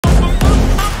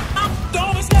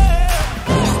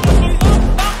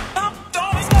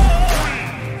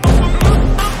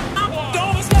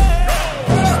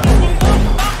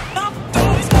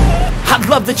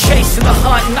love the chase and the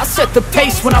hunt, and I set the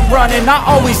pace when I'm running. I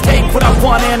always take what I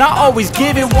want and I always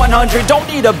give it 100. Don't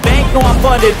need a bank, no I'm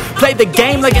funded. Play the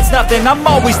game like it's nothing. I'm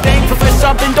always thankful for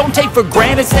something. Don't take for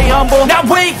granted, stay humble. Now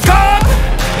wake up!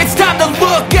 It's time to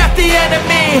look at the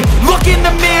enemy. Look in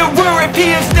the mirror if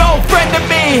he is no friend to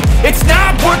me. It's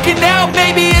not working out,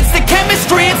 maybe it's the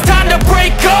chemistry. It's time to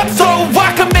break up so I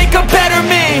can make a better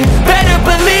me. Better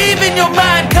believe in your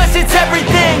mind, cause it's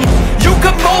everything. You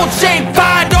can mold, shape,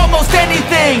 find almost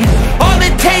anything. All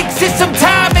it takes is some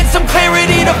time and some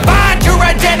clarity to find your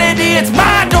identity. It's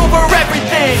mind over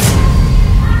everything.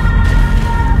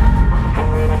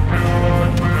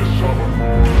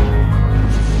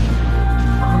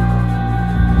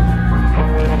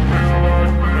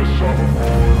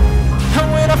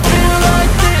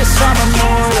 I'm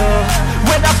immortal.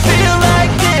 When I feel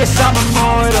like this, I'm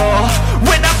immortal.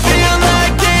 When I feel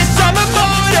like this, I'm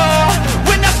immortal.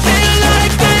 When I feel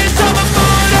like this, I'm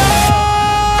immortal.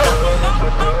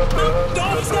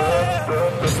 Don't stop.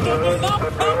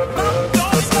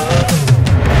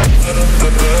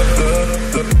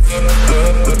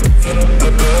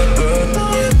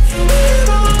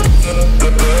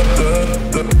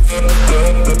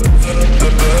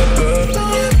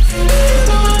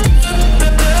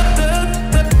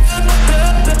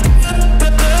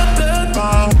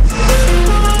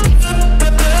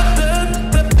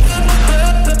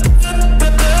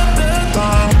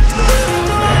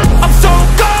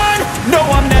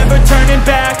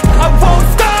 Back. I won't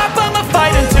stop, I'ma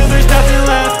fight until there's nothing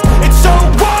left. It's so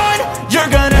on,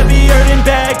 you're gonna be hurting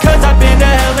bad, cause I've been to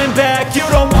hell and back. You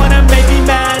don't wanna make me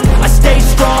mad, I stay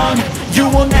strong, you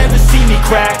will never see me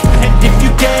crack. And if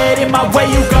you get in my way,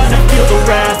 you're gonna feel the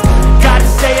wrath. Gotta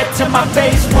say it to my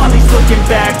face while he's looking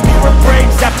back. Mirror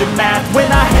breaks after math, when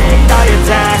I hate I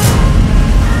attack.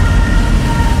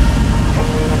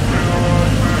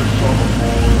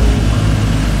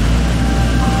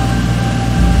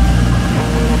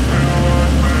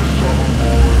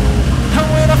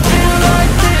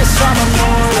 I'm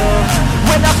immortal.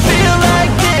 When I feel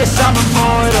like this, I'm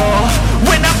immortal.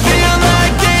 When I feel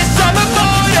like this, I'm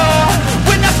immortal.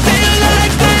 When I feel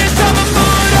like this, I'm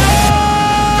immortal.